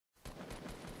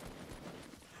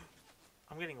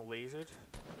getting lasered.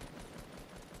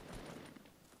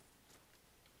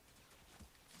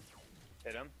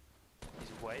 Hit him. He's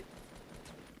white.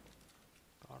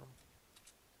 Got him.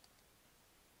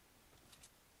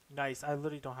 Nice. I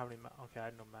literally don't have any okay, I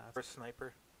had no mask. For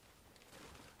sniper.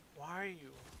 Why are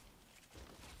you?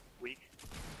 Weak. Get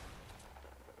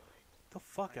the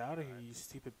fuck out of here, you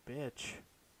stupid bitch.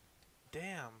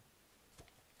 Damn.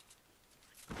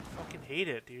 I fucking hate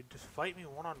it, dude. Just fight me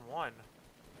one-on-one.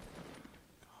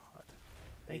 God.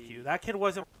 Thank you. That kid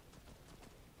wasn't...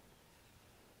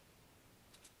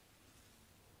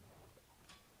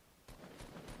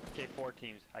 Okay, 4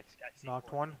 teams. I see Knocked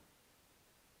 4. one.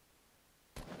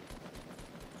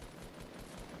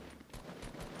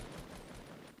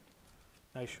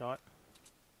 Nice shot.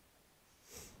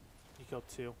 You killed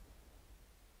 2.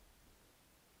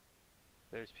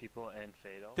 There's people in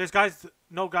Fatal. There's guys...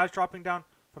 No, guys dropping down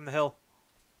from the hill.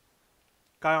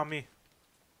 Guy on me.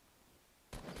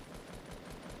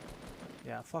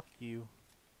 Yeah, fuck you.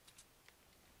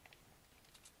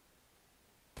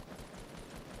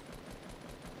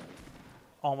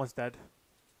 Almost dead.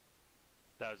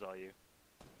 That was all you.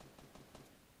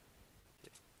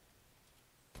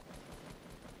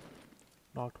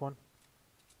 Knocked one.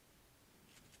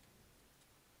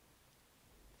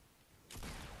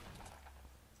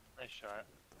 Nice shot.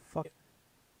 Fuck.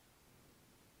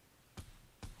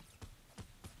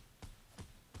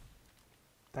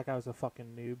 That guy was a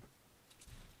fucking noob.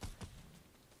 I'm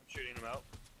shooting him out.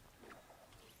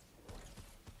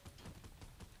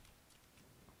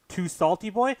 Too salty,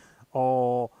 boy?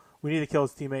 Oh, we need to kill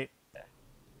his teammate.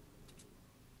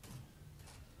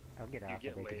 I'll get out. You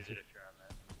get lasered if you're on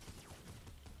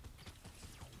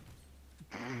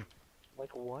that.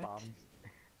 Like what? Bombs.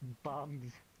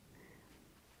 Bombs.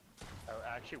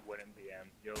 I actually wouldn't BM.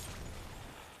 You'll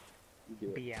Do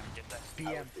it. BM. get that.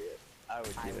 BM. I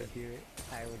would do it.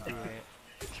 I would do it.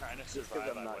 You're trying to Just 'cause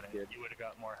survive. I'm I not wouldn't. good. You would have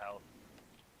got more health.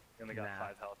 You only got Nah.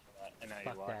 5 health from that, and now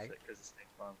Fuck you lost that. it because the snake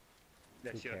bomb.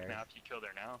 Yeah, Who see, look, cares? now if you kill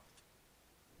her now,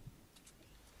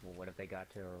 Well, what if they got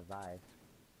to revive?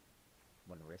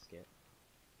 Wouldn't risk it.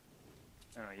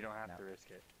 no, you don't have No. to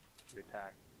risk it. You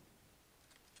attack.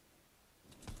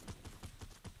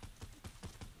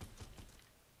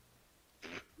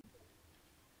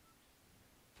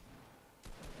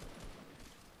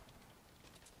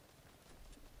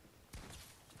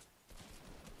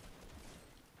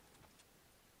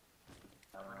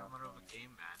 Tournament of a game,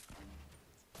 man.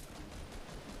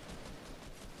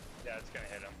 Yeah, it's gonna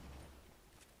hit him.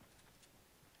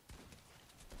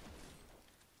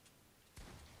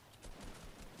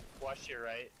 Watch your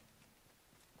right.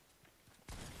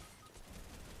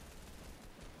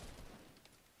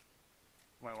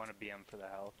 Might want to BM for the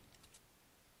health.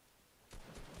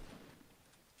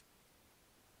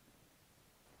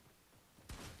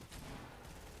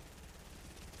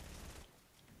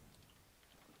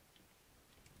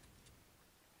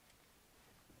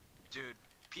 Dude,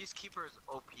 Peacekeeper is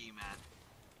OP, man.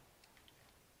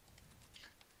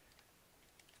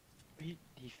 He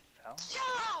fell?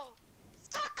 Yo!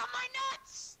 Stuck on my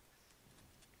nuts!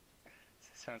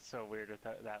 This sounds so weird with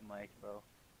that mic, bro.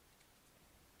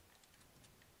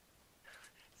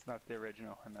 It's not the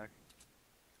original Canuck.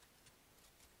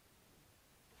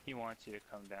 He wants you to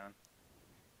come down.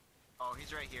 Oh,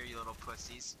 he's right here, you little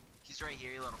pussies. He's right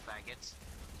here, you little faggots.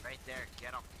 Right there,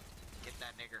 get him. Get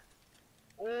that nigger.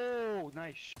 Oh,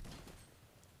 nice.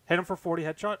 Hit him for 40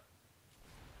 headshot.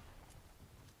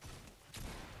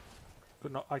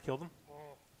 Good, no, I killed him.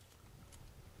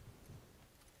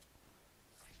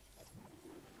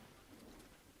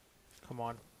 Come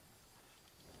on.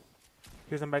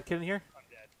 Here's a med kit in here. I'm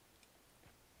dead.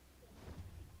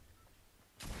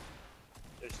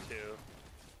 There's 2.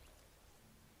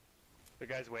 The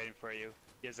guy's waiting for you.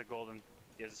 He has a golden.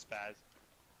 He has a spaz.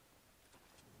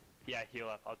 Yeah, heal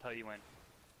up. I'll tell you when.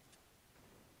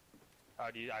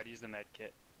 I'd use the med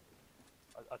kit.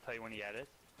 I'll tell you when he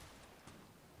edits.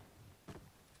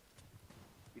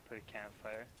 You put a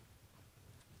campfire.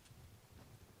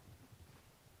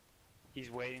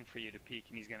 He's waiting for you to peek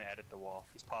and he's gonna edit the wall.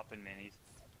 He's popping minis.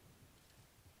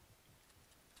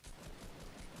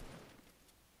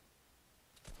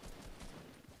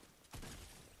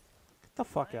 Get the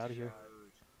fuck out of here.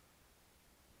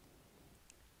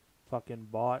 Fucking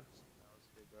bot. That was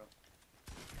good, bro.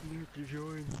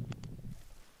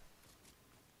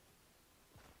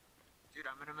 Dude,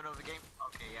 I'm in the middle of the game.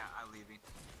 Okay, yeah, I'm leaving.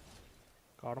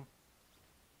 Got him.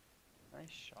 Nice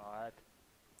shot.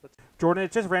 Jordan,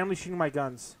 it's just randomly shooting my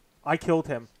guns. I killed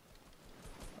him.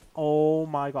 Oh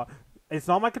my god. It's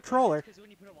not my controller. It's because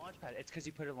when you put a launch pad. It's because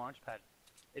you put a launch pad.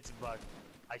 It's a bug.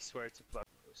 I swear it's a bug.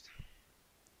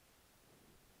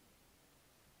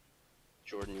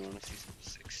 Jordan, you want to see some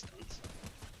sick stunts?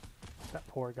 That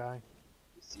poor guy.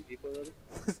 You see people already?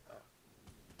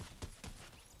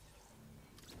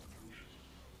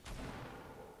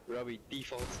 Robbie,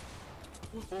 defaults.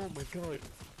 Oh my god.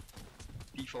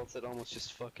 Defaults that almost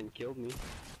just fucking killed me.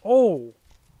 Oh!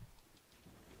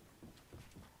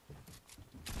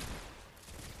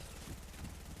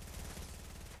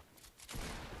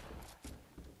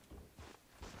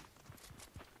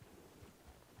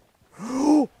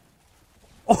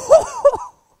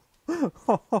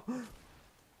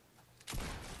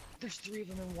 There's 3 of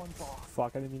them in one ball.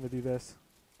 Fuck, I didn't mean to do this.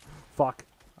 Fuck,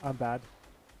 I'm bad.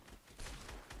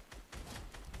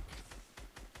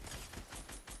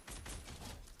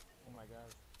 Oh my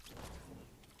god.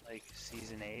 Like,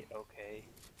 season 8, okay.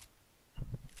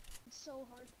 It's so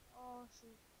hard. Oh,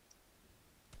 shoot.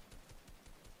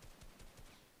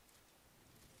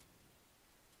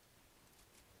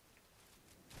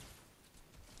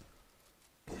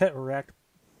 Get wrecked.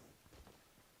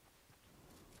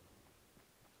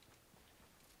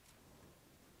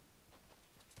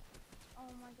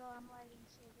 Oh my god, I'm lagging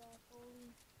so bad.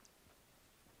 Holy.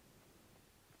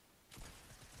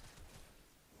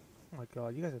 Oh my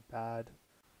god, you guys are bad.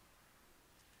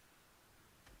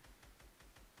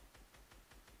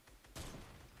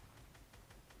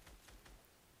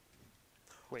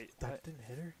 Wait, That what? didn't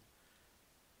hit her?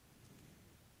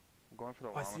 I'm going for the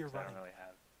Oh, I long see her one 'cause I don't running. really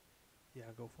have.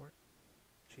 Yeah, go for it.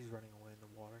 She's running away in the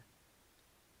water.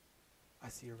 I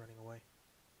see her running away.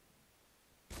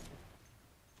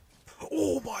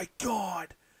 Oh my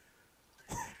god!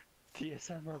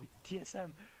 TSM, Robbie.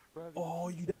 TSM, Robbie. Oh,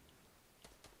 you...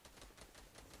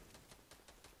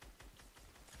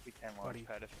 We can Buddy. launch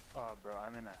pad if. Oh, bro,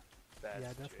 I'm in a bad Yeah,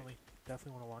 situation. definitely.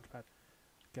 Definitely want a launch pad.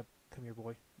 Come here,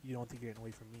 boy. You don't think you're getting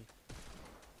away from me.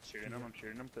 Shooting him, I'm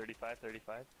shooting him. 35,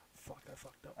 35. Fuck, I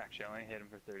fucked up. Actually, I only hit him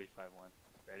for 35 1.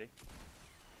 Ready?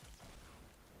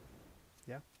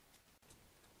 Yeah.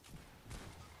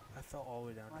 I fell all the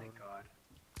way down. Oh my Jordan. god.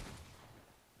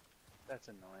 That's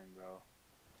annoying, bro.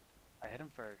 I hit him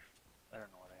for. I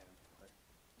don't know what I hit him for.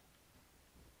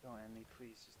 Don't end me,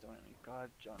 please. Just don't end me. God,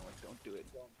 John Wick, don't do it.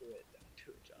 Don't do it. Don't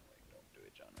do it, John Wick. Don't do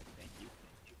it, John Wick. Thank you.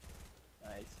 Thank you.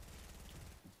 Nice.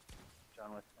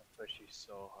 John Wick, I push you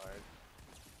so hard.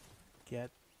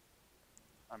 Get.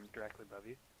 I'm directly above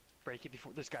you. Break it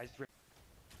before this guy's.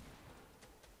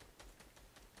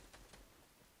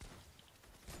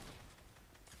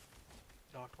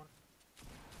 Knocked one.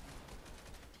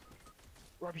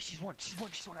 Robbie, she's one. She's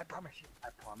one. She's one. I promise you. I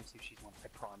promise you, she's one. I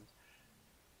promise.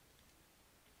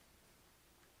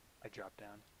 I dropped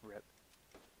down. Rip.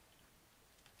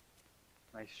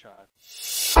 Nice shot.